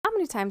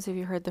many times have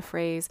you heard the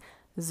phrase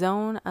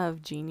zone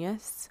of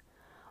genius,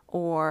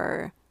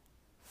 or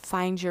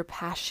find your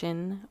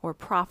passion, or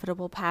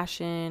profitable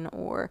passion,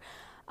 or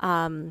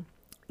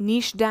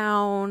niche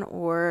down,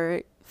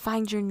 or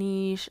find your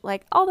niche,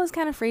 like all those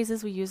kind of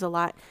phrases we use a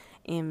lot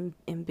in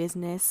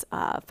business.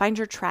 Find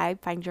your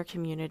tribe, find your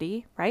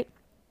community, right?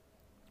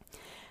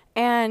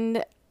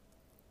 And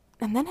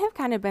then have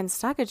kind of been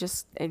stuck at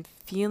just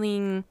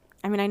feeling,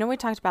 I mean, I know we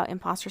talked about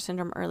imposter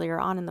syndrome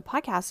earlier on in the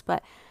podcast,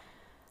 but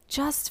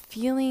just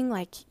feeling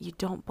like you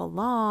don't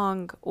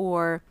belong,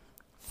 or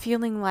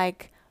feeling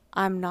like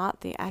I'm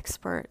not the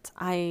expert.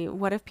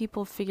 What if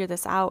people figure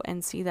this out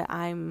and see that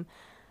I'm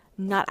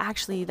not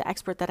actually the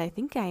expert that I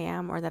think I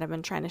am, or that I've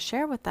been trying to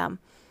share with them?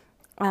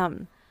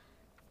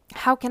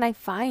 How can I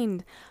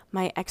find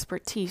my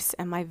expertise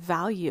and my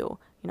value?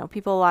 You know,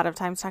 people a lot of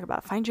times talk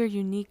about find your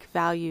unique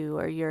value,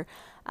 or your,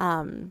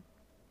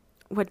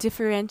 what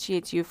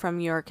differentiates you from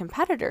your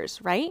competitors,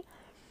 right?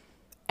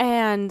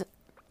 And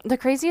the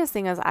craziest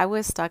thing is I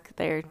was stuck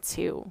there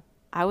too.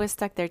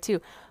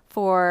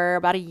 For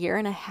about a year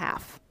and a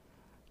half.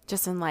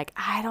 Just in like,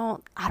 I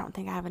don't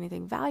think I have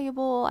anything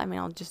valuable. I mean,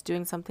 I'm just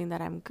doing something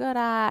that I'm good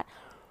at.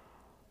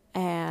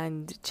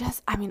 And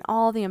just, I mean,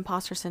 all the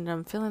imposter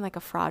syndrome, feeling like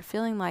a fraud,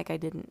 feeling like I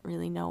didn't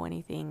really know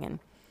anything and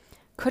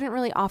couldn't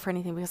really offer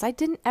anything, because I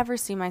didn't ever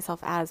see myself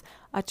as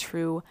a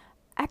true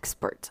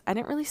expert. I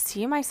didn't really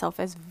see myself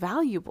as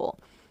valuable.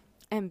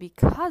 And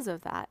because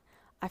of that,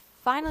 I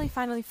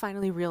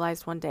finally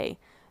realized one day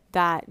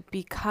that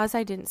because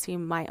I didn't see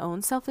my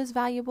own self as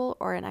valuable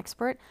or an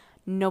expert,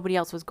 nobody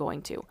else was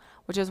going to,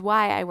 which is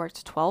why I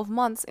worked 12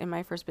 months in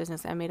my first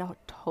business and made a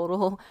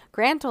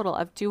grand total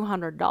of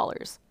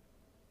 $200,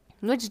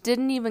 which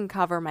didn't even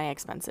cover my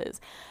expenses.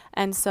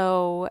 And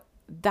so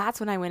that's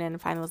when I went in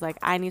and finally was like,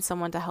 I need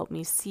someone to help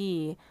me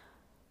see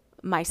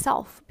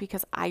myself,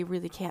 because I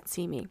really can't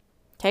see me.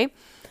 Okay.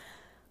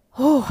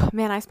 Oh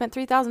man, I spent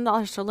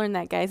 $3,000 to learn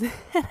that, guys.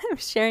 I'm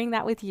sharing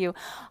that with you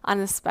on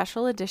a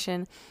special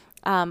edition.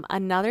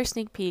 Another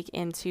sneak peek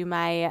into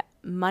my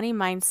money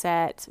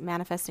mindset,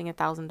 manifesting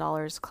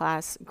 $1,000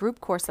 class group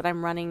course that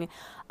I'm running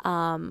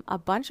a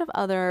bunch of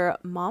other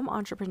mom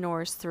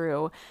entrepreneurs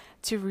through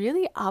to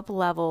really up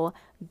level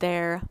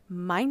their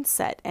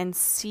mindset and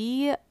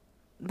see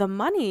the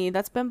money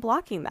that's been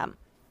blocking them.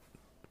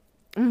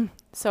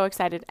 So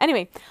excited.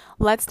 Anyway,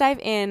 let's dive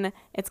in.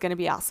 It's going to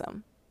be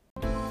awesome.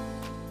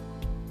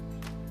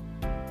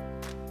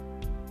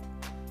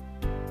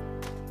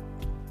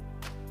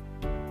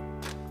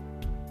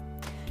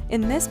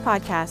 In this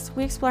podcast,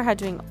 we explore how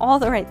doing all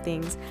the right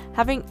things,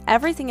 having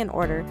everything in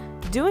order,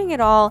 doing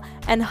it all,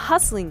 and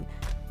hustling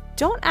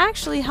don't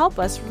actually help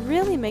us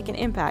really make an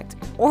impact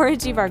or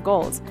achieve our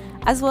goals,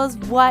 as well as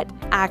what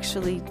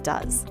actually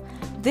does.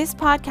 This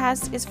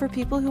podcast is for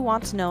people who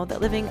want to know that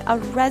living a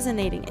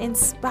resonating,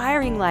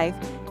 inspiring life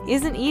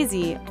isn't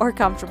easy or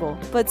comfortable,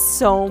 but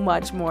so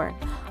much more.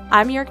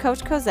 I'm your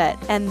coach,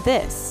 Cosette, and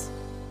this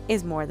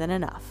is More Than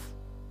Enough.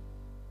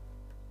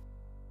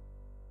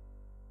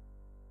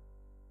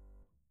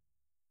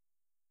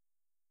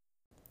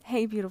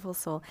 Hey, beautiful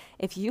soul.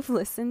 If you've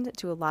listened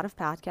to a lot of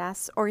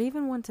podcasts, or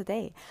even one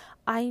today,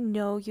 I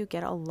know you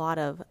get a lot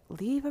of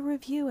leave a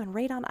review and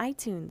rate on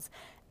iTunes.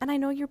 And I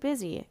know you're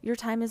busy. Your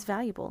time is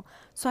valuable.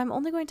 So I'm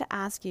only going to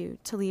ask you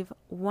to leave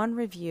one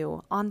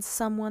review on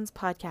someone's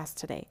podcast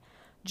today,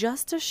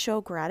 just to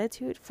show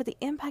gratitude for the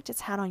impact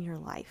it's had on your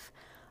life.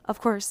 Of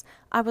course,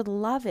 I would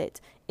love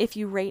it if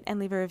you rate and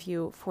leave a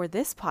review for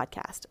this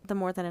podcast, the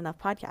More Than Enough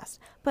podcast.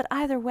 But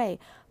either way,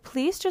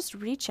 please just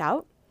reach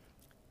out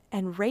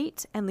and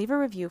rate and leave a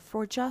review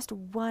for just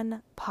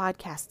one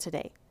podcast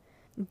today.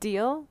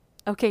 Deal?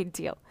 Okay,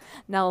 deal.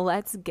 Now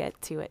let's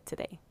get to it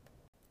today.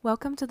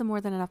 Welcome to the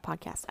More Than Enough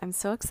podcast. I'm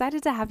so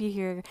excited to have you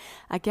here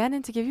again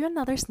and to give you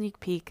another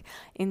sneak peek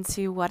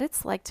into what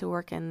it's like to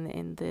work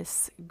in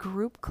this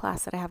group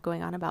class that I have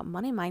going on about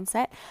money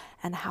mindset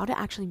and how to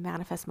actually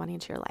manifest money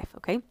into your life,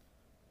 okay?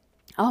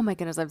 Oh my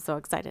goodness, I'm so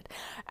excited.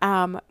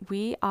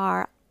 We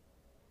are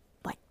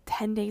like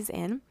 10 days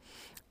in.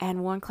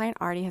 And one client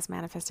already has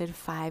manifested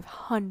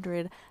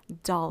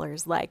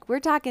 $500. Like, we're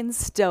talking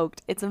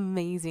stoked. It's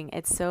amazing.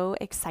 It's so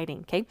exciting,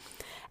 okay?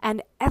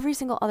 And every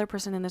single other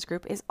person in this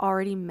group is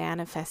already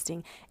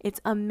manifesting. It's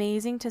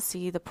amazing to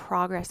see the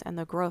progress and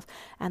the growth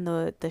and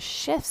the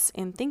shifts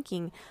in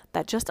thinking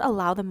that just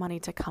allow the money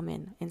to come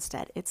in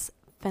instead. It's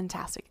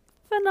fantastic.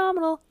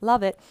 Phenomenal.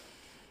 Love it.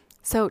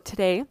 So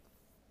today,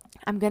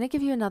 I'm going to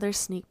give you another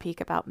sneak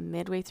peek about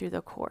midway through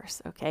the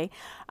course, okay?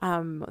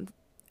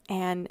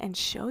 And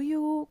show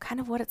you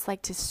kind of what it's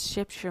like to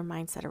shift your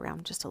mindset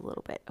around just a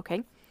little bit,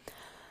 okay?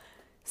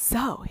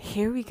 So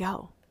here we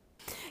go.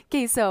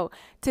 Okay, so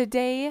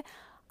today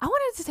I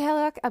wanted to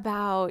talk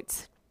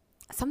about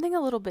something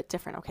a little bit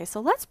different, okay? So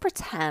let's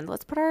put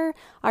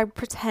our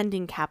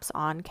pretending caps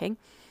on, okay?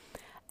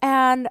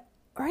 And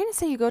we're going to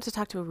say you go to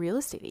talk to a real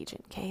estate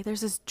agent, okay?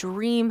 There's this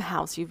dream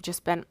house. You've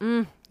just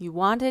been, you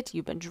want it.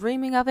 You've been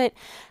dreaming of it.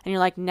 And you're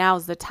like,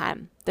 now's the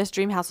time. This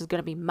dream house is going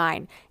to be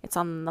mine. It's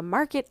on the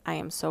market. I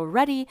am so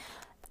ready.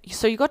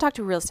 So you go talk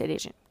to a real estate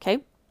agent, okay?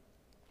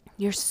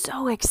 You're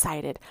so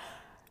excited.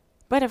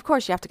 But of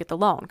course you have to get the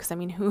loan because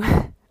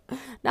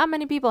not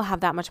many people have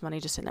that much money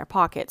just in their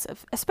pockets,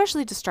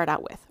 especially to start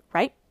out with,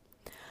 right?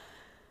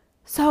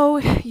 So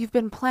you've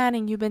been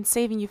planning, you've been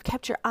saving, you've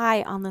kept your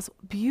eye on this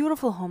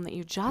beautiful home that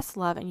you just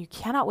love and you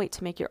cannot wait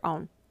to make your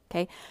own,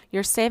 okay?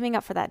 You're saving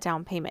up for that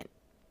down payment,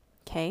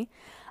 okay?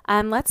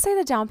 And let's say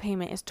the down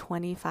payment is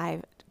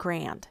 25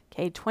 grand,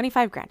 okay?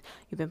 25 grand.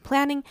 You've been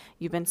planning,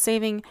 you've been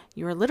saving,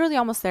 you were literally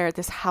almost there.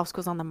 This house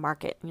goes on the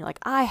market and you're like,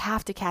 I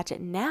have to catch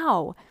it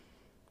now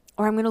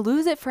or I'm going to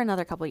lose it for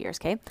another couple of years,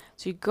 okay?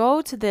 So you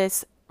go to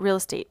this real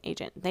estate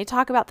agent. They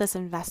talk about this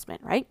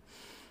investment, right?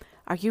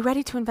 Are you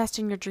ready to invest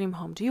in your dream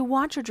home? Do you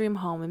want your dream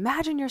home?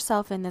 Imagine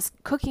yourself in this,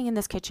 cooking in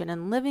this kitchen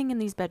and living in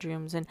these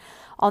bedrooms and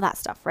all that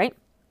stuff, right?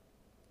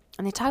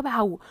 And they talk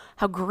about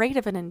how great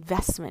of an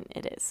investment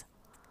it is.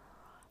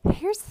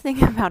 Here's the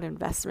thing about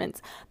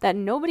investments that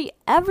nobody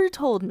ever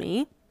told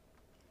me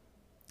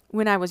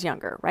when I was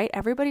younger, right?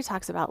 Everybody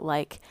talks about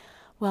like,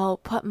 well,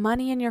 put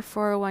money in your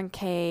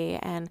 401k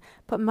and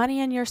put money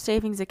in your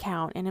savings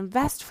account and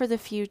invest for the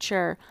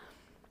future.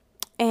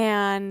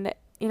 And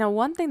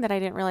one thing that I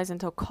didn't realize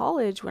until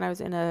college when I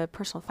was in a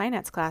personal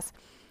finance class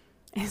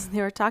is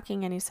they were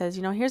talking and he says,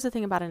 here's the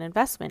thing about an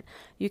investment.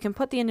 You can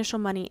put the initial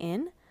money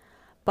in,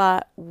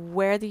 but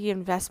where the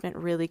investment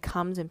really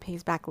comes and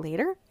pays back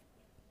later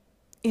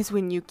is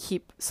when you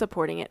keep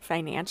supporting it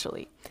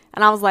financially.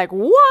 And I was like,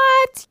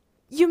 what?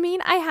 You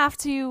mean I have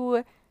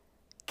to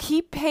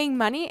keep paying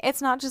money?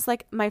 It's not just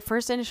like my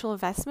first initial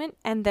investment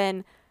and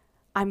then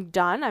I'm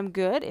done, I'm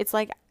good. It's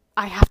like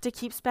I have to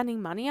keep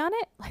spending money on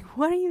it? Like,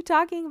 what are you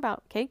talking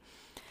about? Okay.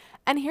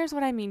 And here's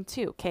what I mean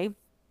too. Okay.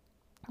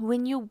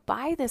 When you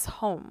buy this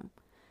home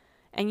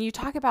and you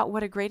talk about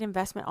what a great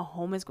investment a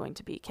home is going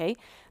to be, okay,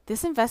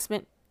 this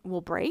investment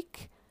will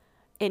break.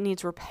 It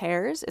needs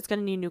repairs. It's going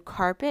to need new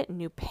carpet,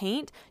 new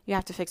paint. You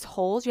have to fix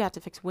holes. You have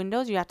to fix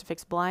windows. You have to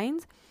fix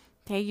blinds.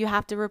 Okay. You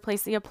have to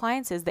replace the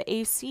appliances, the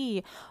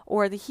AC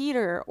or the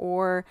heater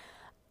or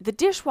the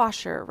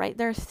dishwasher, right?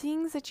 There are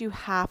things that you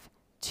have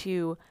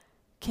to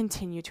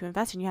continue to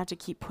invest in. You have to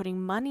keep putting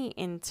money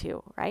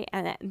into, right?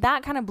 And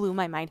that kind of blew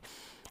my mind.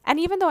 And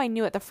even though I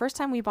knew it, the first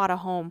time we bought a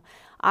home,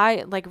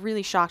 I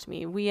really shocked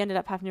me. We ended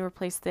up having to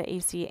replace the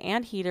AC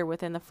and heater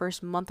within the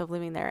first month of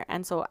living there.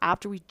 And so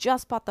after we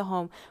just bought the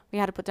home, we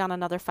had to put down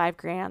another 5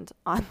 grand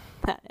on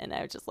that. And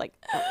I was just like,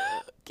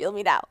 kill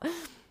me now.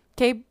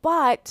 Okay.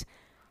 But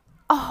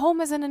a home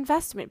is an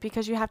investment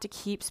because you have to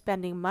keep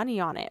spending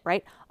money on it,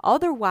 right?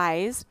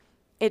 Otherwise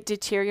it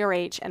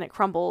deteriorates and it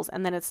crumbles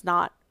and then it's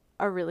not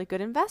a really good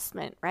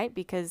investment, right?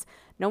 Because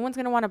no one's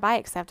going to want to buy it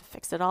because they have to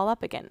fix it all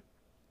up again.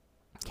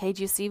 Okay.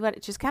 Do you see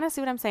just kind of see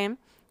what I'm saying?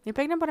 You're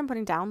picking up what I'm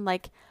putting down.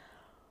 But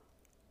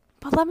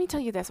let me tell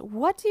you this.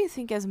 What do you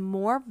think is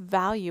more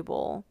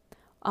valuable,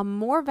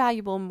 more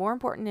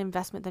important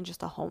investment than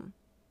just a home?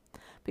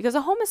 Because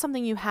a home is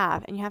something you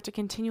have and you have to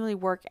continually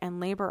work and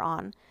labor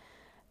on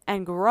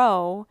and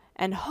grow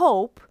and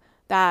hope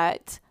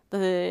that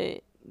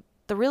the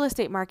real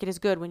estate market is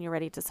good when you're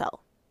ready to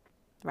sell,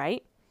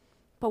 right?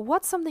 But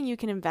what's something you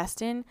can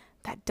invest in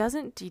that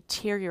doesn't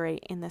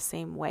deteriorate in the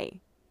same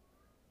way?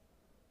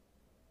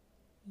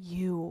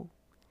 You,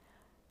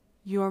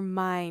 your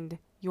mind,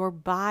 your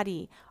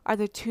body are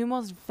the 2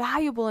 most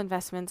valuable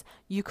investments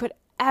you could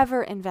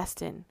ever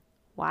invest in.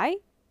 Why?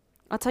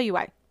 I'll tell you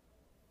why.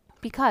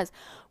 Because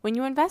when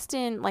you invest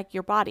in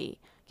your body,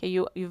 okay,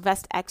 you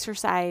invest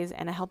exercise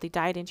and a healthy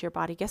diet into your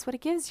body, guess what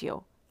it gives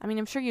you?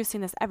 I'm sure you've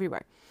seen this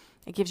everywhere.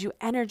 It gives you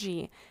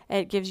energy.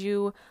 It gives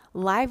you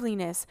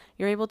liveliness.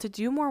 You're able to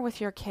do more with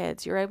your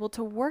kids. You're able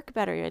to work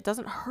better. It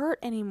doesn't hurt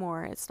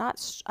anymore. It's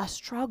not a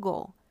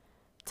struggle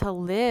to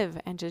live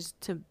and just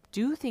to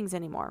do things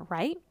anymore,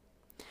 right?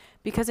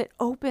 Because it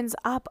opens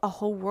up a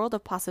whole world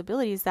of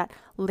possibilities that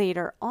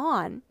later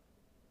on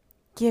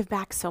give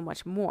back so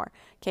much more.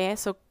 Okay,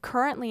 so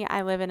currently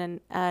I live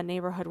in a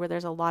neighborhood where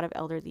there's a lot of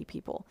elderly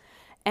people.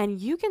 And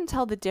you can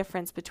tell the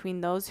difference between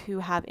those who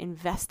have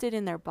invested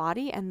in their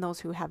body and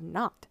those who have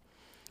not.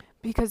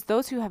 Because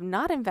those who have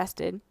not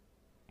invested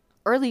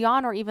early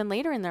on or even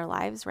later in their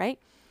lives, right?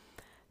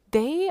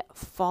 They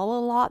fall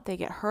a lot, they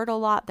get hurt a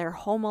lot, they're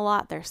home a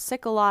lot, they're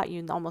sick a lot.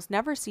 You almost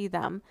never see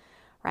them,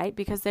 right?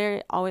 Because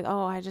they're always,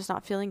 I'm just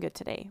not feeling good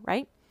today,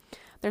 right?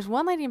 There's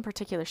one lady in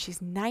particular,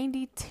 she's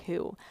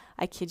 92.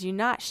 I kid you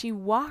not. She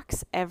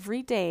walks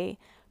every day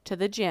to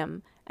the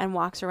gym and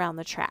walks around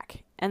the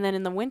track. And then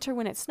in the winter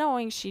when it's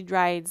snowing, she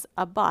rides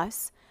a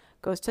bus,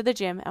 goes to the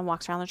gym and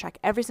walks around the track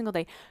every single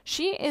day.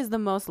 She is the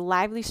most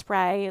lively,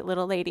 spry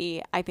little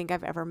lady I think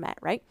I've ever met,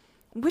 right?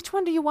 Which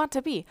one do you want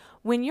to be?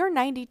 When you're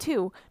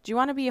 92, do you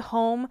want to be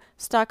home,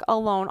 stuck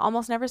alone,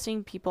 almost never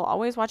seeing people,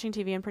 always watching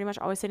TV and pretty much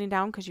always sitting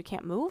down because you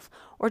can't move?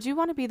 Or do you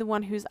want to be the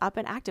one who's up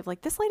and active?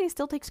 This lady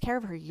still takes care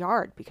of her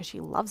yard because she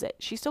loves it.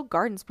 She still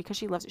gardens because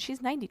she loves it.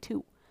 She's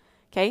 92.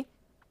 Okay?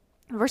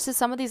 Versus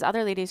some of these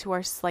other ladies who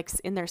are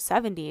in their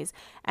 70s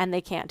and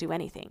they can't do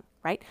anything,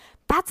 right?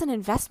 That's an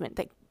investment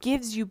that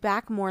gives you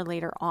back more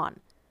later on,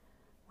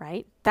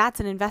 right?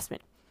 That's an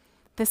investment.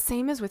 The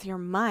same is with your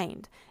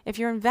mind. If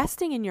you're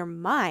investing in your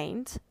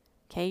mind,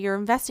 okay, you're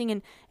investing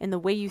in the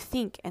way you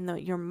think and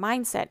your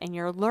mindset, and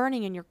you're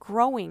learning and you're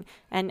growing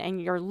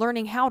and you're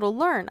learning how to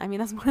learn. I mean,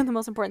 that's one of the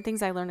most important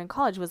things I learned in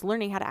college, was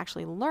learning how to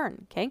actually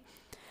learn, okay?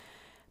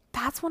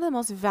 That's one of the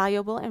most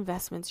valuable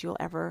investments you'll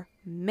ever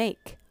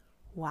make.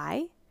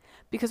 Why?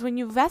 Because when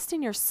you invest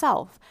in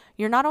yourself,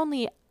 you're not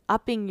only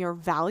upping your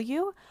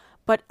value,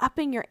 but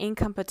upping your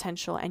income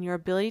potential and your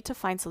ability to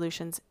find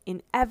solutions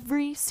in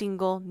every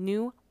single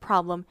new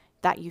problem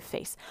that you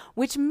face,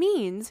 which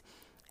means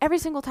every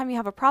single time you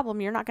have a problem,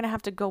 you're not going to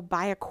have to go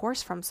buy a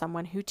course from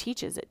someone who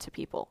teaches it to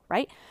people,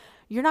 right?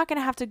 You're not going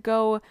to have to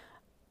go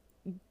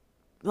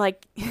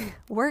like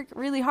work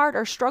really hard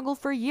or struggle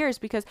for years,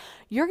 because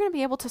you're going to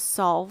be able to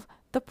solve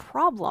the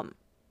problem.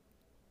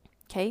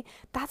 Okay?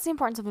 That's the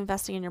importance of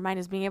investing in your mind,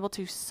 is being able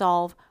to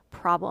solve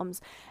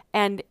problems,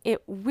 and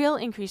it will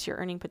increase your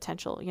earning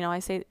potential. You know, I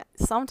say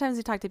sometimes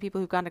you talk to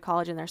people who've gone to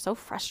college and they're so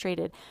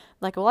frustrated,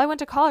 like, well, I went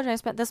to college and I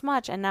spent this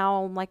much and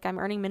now like I'm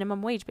earning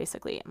minimum wage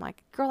basically. I'm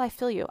like, girl, I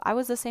feel you. I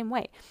was the same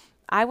way.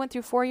 I went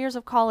through 4 years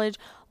of college,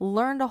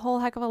 learned a whole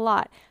heck of a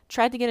lot,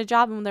 tried to get a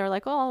job, and they were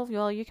like, oh,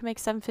 well, you can make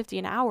 $7.50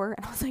 an hour.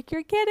 And I was like,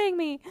 you're kidding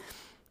me.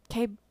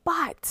 Okay,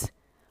 but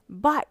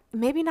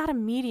maybe not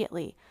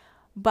immediately,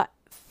 but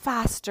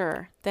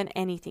faster than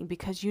anything,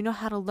 because you know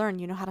how to learn,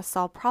 you know how to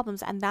solve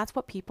problems, and that's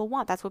what people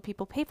want. That's what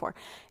people pay for,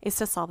 is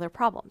to solve their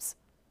problems.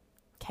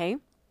 Okay?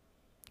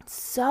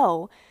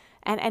 So,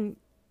 and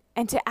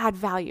to add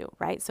value,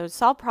 right? So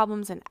solve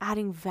problems and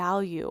adding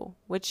value,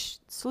 which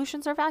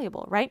solutions are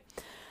valuable, right?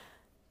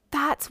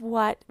 That's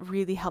what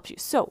really helps you.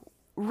 So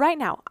right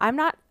now, I'm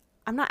not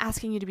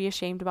asking you to be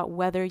ashamed about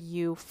whether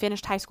you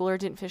finished high school or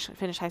didn't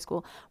finish high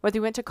school, whether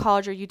you went to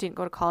college or you didn't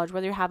go to college,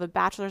 whether you have a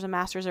bachelor's, a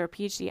master's, or a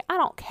PhD. I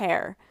don't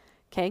care.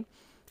 Okay.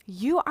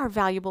 You are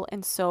valuable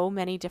in so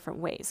many different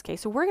ways. Okay.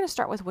 So we're going to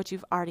start with what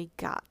you've already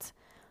got.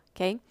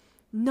 Okay.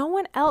 No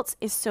one else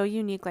is so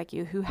unique like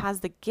you, who has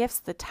the gifts,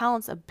 the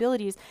talents,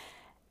 abilities,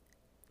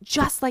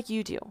 just like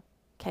you do.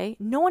 Okay.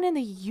 No one in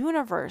the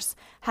universe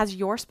has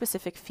your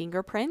specific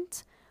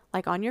fingerprint,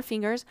 like on your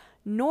fingers,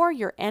 nor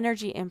your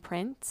energy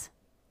imprint,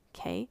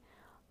 okay,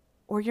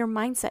 or your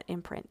mindset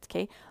imprint,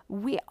 okay?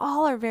 We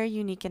all are very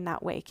unique in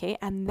that way, okay?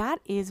 And that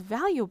is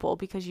valuable,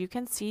 because you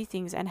can see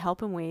things and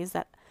help in ways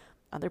that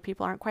other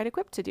people aren't quite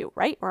equipped to do,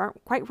 right? Or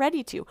aren't quite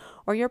ready to,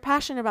 or you're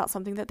passionate about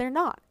something that they're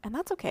not, and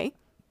that's okay.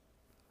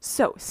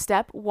 So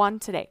step 1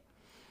 today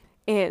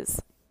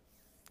is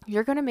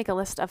you're going to make a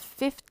list of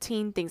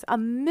 15 things, a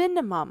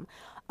minimum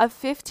of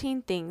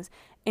 15 things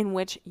in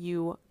which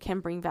you can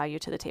bring value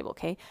to the table,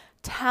 okay?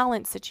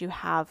 Talents that you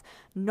have,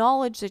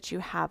 knowledge that you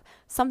have,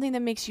 something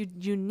that makes you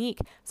unique,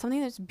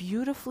 something that's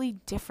beautifully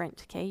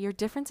different, okay? Your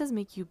differences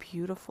make you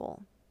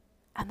beautiful,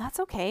 and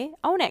that's okay.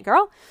 Own it,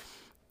 girl.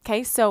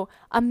 Okay, so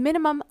a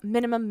minimum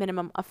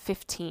of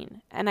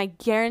 15. And I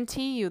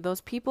guarantee you,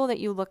 those people that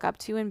you look up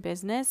to in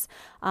business,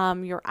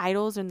 your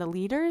idols and the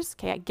leaders,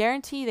 okay, I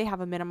guarantee they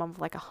have a minimum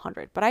of like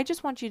 100. But I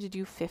just want you to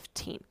do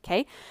 15,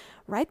 okay?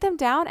 Write them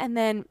down, and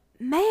then,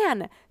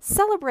 man,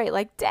 celebrate.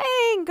 Like,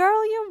 dang,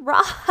 girl, you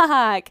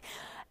rock.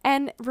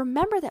 And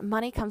remember that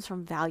money comes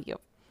from value.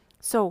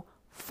 So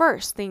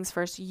first things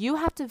first, you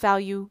have to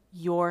value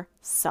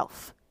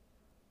yourself.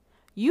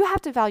 You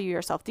have to value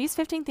yourself. These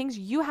 15 things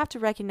you have to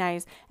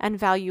recognize and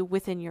value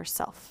within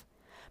yourself.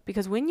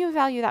 Because when you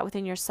value that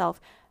within yourself,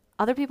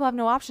 other people have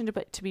no option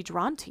but to be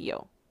drawn to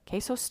you.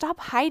 Okay, so stop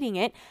hiding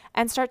it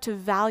and start to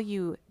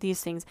value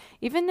these things.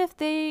 Even if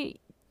they've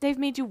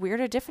made you weird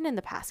or different in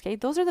the past, okay?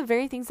 Those are the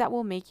very things that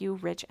will make you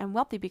rich and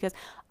wealthy, because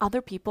other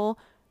people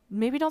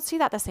maybe don't see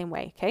that the same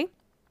way, okay?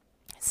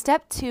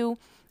 Step 2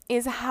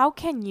 is, how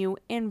can you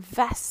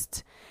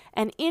invest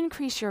and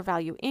increase your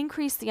value,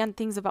 increase the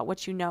things about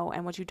what you know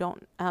and what you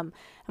don't, and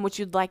what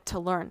you'd like to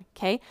learn,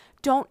 okay?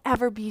 Don't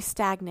ever be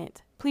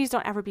stagnant. Please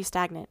don't ever be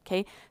stagnant,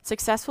 okay?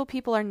 Successful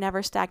people are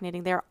never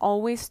stagnating. They're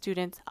always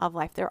students of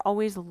life. They're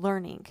always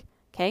learning,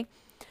 okay?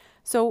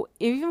 So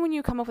even when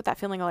you come up with that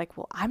feeling of like,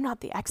 well, I'm not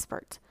the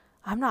expert.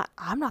 I'm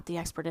not the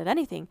expert at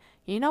anything.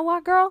 You know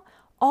what, girl?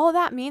 All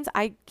that means,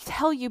 I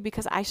tell you,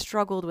 because I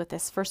struggled with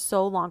this for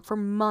so long, for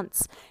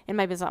months in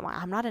my business.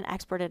 I'm not an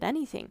expert at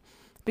anything,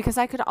 because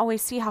I could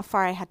always see how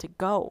far I had to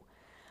go.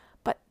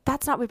 But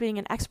that's not what being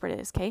an expert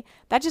is, okay?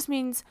 That just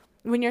means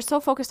when you're so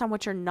focused on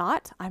what you're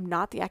not, I'm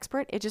not the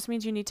expert, it just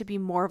means you need to be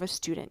more of a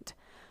student.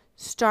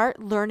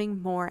 Start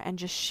learning more and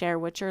just share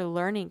what you're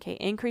learning, okay?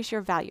 Increase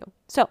your value.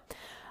 So,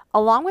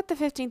 along with the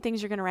 15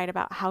 things you're going to write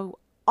about how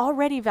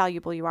already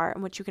valuable you are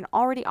and what you can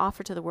already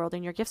offer to the world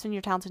and your gifts and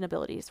your talents and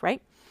abilities,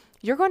 right?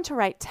 You're going to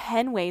write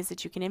 10 ways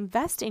that you can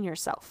invest in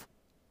yourself.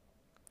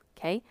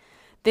 Okay?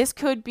 This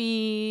could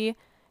be,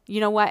 you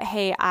know what?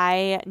 Hey,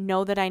 I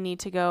know that I need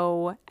to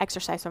go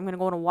exercise, so I'm going to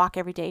go on a walk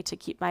every day to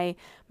keep my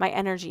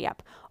energy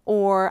up.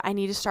 Or I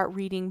need to start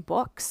reading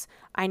books.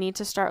 I need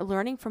to start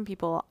learning from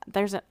people.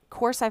 There's a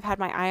course I've had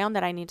my eye on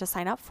that I need to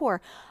sign up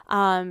for.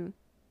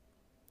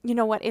 You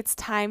know what? It's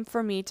time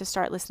for me to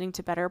start listening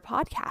to better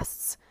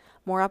podcasts,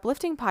 more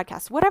uplifting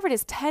podcasts, whatever it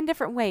is, 10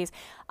 different ways.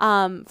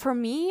 For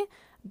me,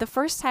 The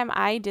first time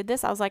I did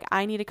this, I was like,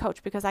 I need a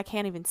coach because I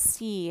can't even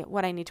see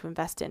what I need to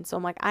invest in. So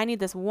I'm like, I need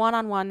this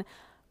one-on-one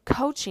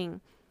coaching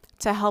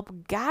to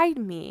help guide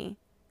me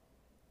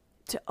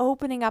to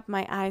opening up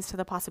my eyes to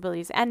the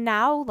possibilities. And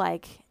now I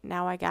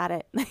got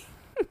it.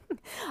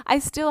 I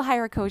still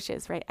hire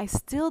coaches, right? I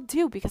still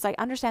do because I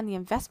understand the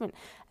investment.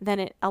 Then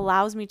it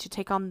allows me to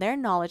take on their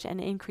knowledge and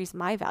increase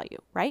my value,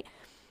 right?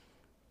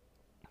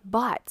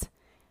 But,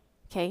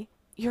 okay,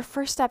 your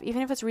first step,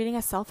 even if it's reading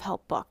a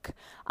self-help book,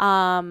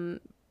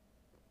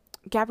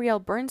 Gabrielle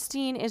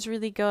Bernstein is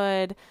really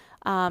good.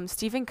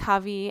 Stephen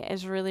Covey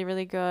is really,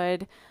 really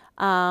good.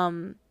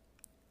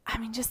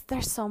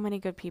 There's so many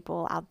good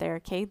people out there,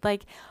 okay?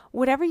 Like,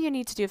 whatever you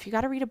need to do, if you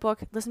got to read a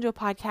book, listen to a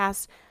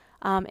podcast,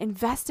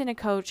 invest in a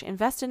coach,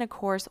 invest in a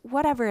course,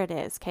 whatever it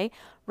is, okay?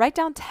 Write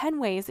down 10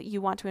 ways that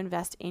you want to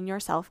invest in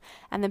yourself,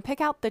 and then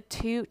pick out the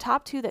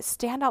top two that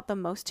stand out the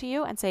most to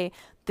you and say,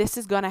 this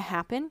is going to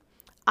happen.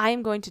 I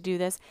am going to do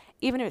this,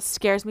 even if it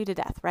scares me to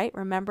death, right?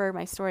 Remember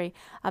my story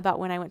about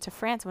when I went to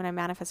France, when I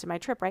manifested my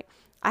trip, right?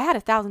 I had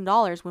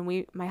 $1,000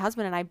 when my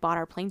husband and I bought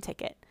our plane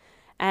ticket.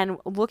 And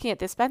looking at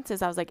the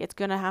expenses, I was like, it's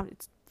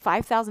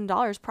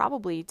 $5,000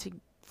 probably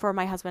for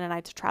my husband and I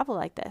to travel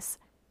like this.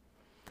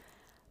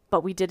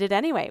 But we did it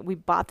anyway. We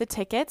bought the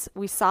tickets,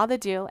 we saw the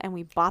deal, and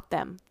we bought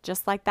them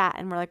just like that.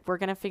 And we're like, we're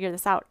going to figure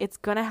this out. It's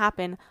going to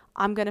happen.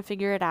 I'm going to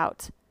figure it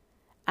out.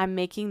 I'm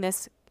making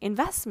this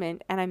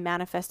investment and I'm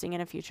manifesting in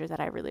a future that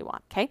I really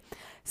want. Okay.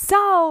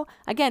 So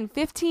again,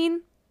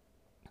 15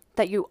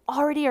 that you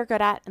already are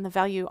good at and the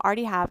value you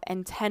already have,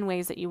 and 10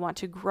 ways that you want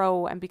to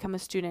grow and become a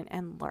student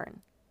and learn.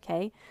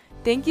 Okay.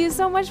 Thank you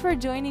so much for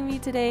joining me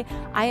today.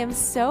 I am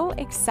so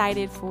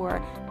excited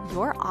for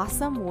your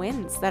awesome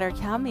wins that are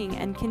coming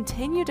and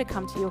continue to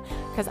come to you,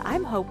 because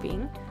I'm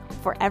hoping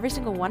for every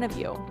single one of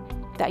you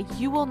that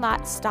you will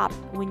not stop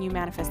when you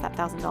manifest that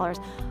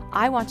 $1,000.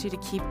 I want you to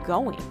keep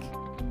going.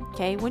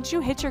 Okay. Once you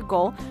hit your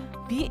goal,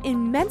 be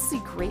immensely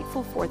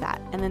grateful for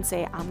that, and then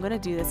say, I'm going to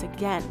do this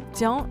again.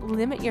 Don't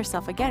limit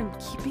yourself. Again,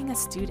 keeping a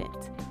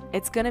student.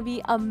 It's going to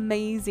be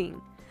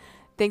amazing.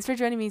 Thanks for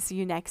joining me. See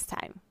you next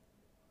time.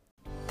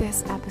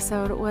 This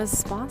episode was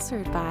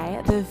sponsored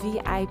by the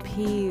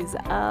VIPs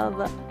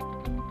of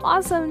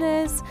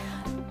Awesomeness.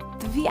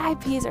 The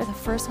VIPs are the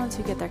first ones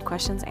who get their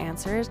questions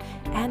answered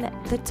and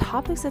the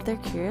topics that they're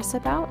curious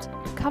about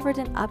covered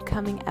in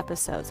upcoming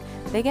episodes.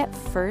 They get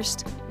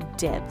first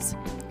dibs.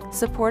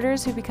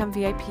 Supporters who become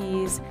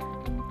VIPs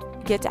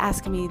get to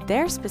ask me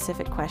their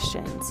specific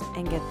questions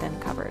and get them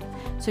covered.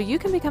 So you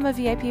can become a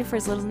VIP for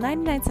as little as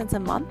 99 cents a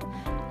month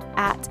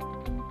at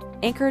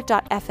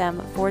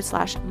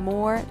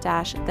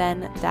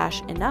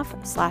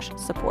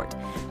anchor.fm/more-than-enough/support.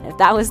 If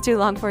that was too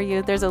long for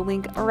you, there's a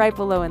link right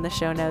below in the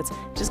show notes.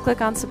 Just click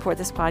on support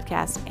this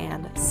podcast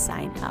and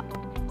sign up.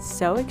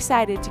 So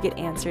excited to get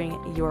answering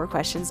your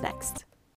questions next.